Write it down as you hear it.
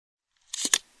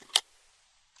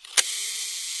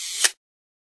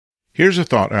Here's a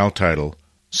thought I'll title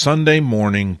Sunday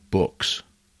Morning Books.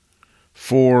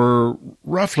 For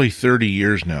roughly 30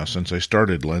 years now, since I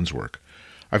started Lenswork,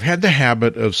 I've had the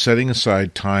habit of setting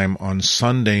aside time on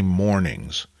Sunday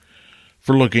mornings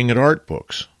for looking at art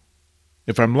books.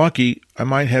 If I'm lucky, I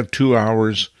might have 2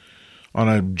 hours. On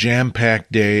a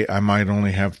jam-packed day, I might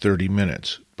only have 30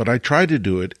 minutes. But I try to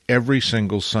do it every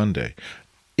single Sunday.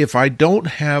 If I don't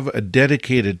have a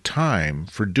dedicated time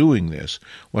for doing this,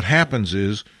 what happens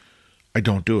is I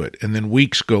don't do it. And then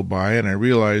weeks go by and I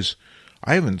realize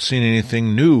I haven't seen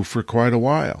anything new for quite a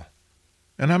while.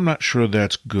 And I'm not sure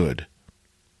that's good.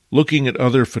 Looking at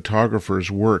other photographers'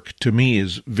 work, to me,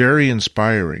 is very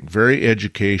inspiring, very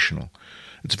educational.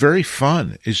 It's very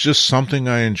fun. It's just something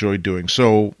I enjoy doing.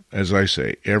 So, as I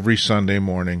say, every Sunday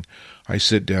morning, I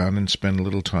sit down and spend a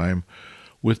little time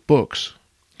with books.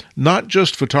 Not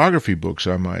just photography books,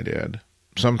 I might add.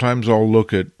 Sometimes I'll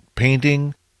look at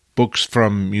painting, books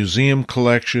from museum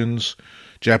collections.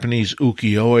 Japanese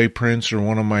ukiyo-e prints are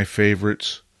one of my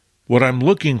favorites. What I'm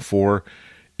looking for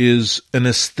is an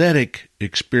aesthetic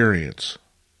experience.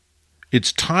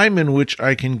 It's time in which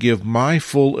I can give my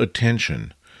full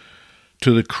attention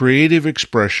to the creative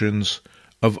expressions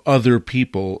of other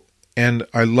people, and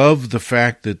I love the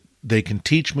fact that they can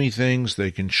teach me things, they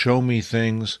can show me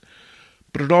things,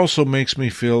 but it also makes me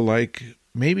feel like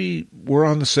maybe we're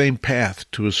on the same path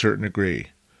to a certain degree.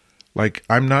 Like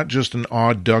I'm not just an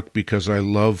odd duck because I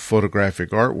love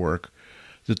photographic artwork,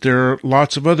 that there are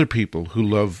lots of other people who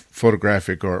love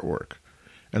photographic artwork.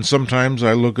 And sometimes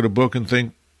I look at a book and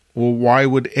think, well, why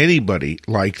would anybody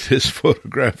like this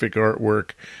photographic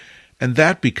artwork? And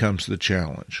that becomes the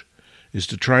challenge, is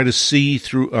to try to see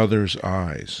through others'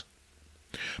 eyes.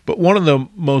 But one of the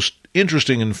most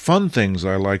interesting and fun things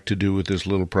I like to do with this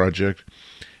little project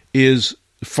is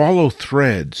follow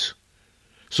threads.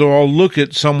 So I'll look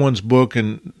at someone's book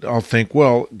and I'll think,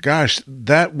 well, gosh,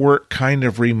 that work kind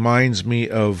of reminds me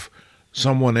of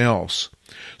someone else.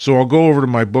 So I'll go over to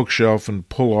my bookshelf and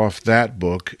pull off that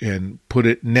book and put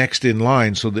it next in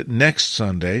line so that next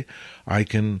Sunday I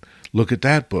can look at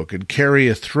that book and carry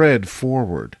a thread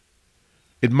forward.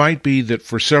 It might be that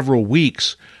for several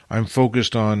weeks I'm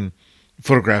focused on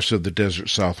photographs of the desert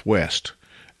Southwest,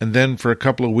 and then for a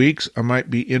couple of weeks I might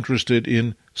be interested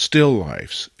in still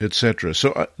lifes, etc.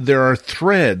 So there are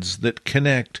threads that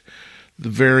connect the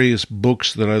various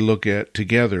books that I look at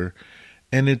together,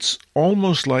 and it's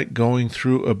almost like going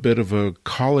through a bit of a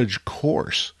college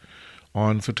course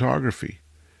on photography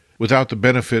without the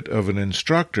benefit of an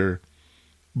instructor.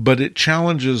 But it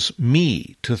challenges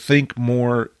me to think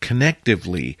more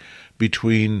connectively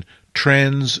between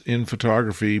trends in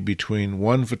photography, between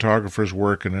one photographer's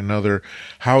work and another.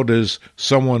 How does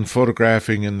someone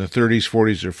photographing in the 30s,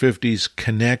 40s, or 50s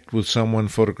connect with someone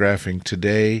photographing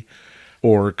today?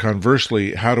 Or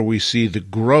conversely, how do we see the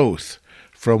growth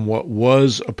from what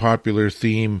was a popular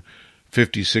theme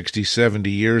 50, 60, 70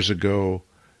 years ago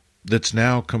that's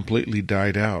now completely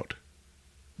died out?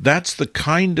 That's the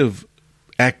kind of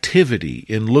activity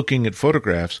in looking at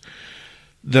photographs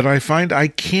that I find I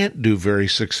can't do very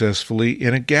successfully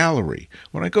in a gallery.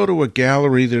 When I go to a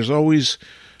gallery, there's always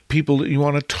people that you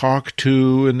want to talk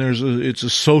to, and it's a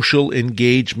social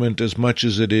engagement as much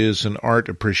as it is an art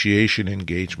appreciation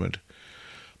engagement.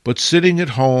 But sitting at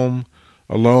home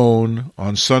alone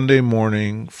on Sunday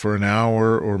morning for an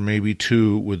hour or maybe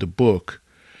two with a book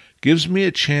gives me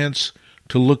a chance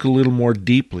to look a little more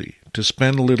deeply, to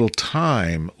spend a little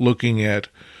time looking at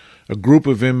a group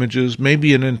of images,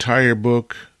 maybe an entire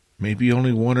book, maybe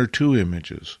only one or two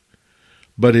images.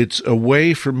 But it's a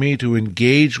way for me to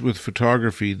engage with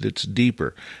photography that's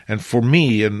deeper. And for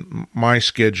me, in my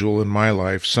schedule in my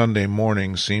life, Sunday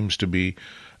morning seems to be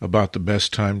about the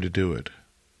best time to do it.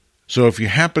 So if you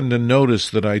happen to notice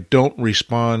that I don't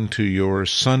respond to your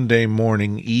Sunday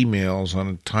morning emails on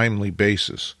a timely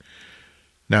basis,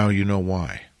 now you know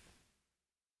why.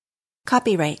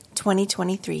 Copyright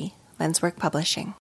 2023, Lenswork Publishing.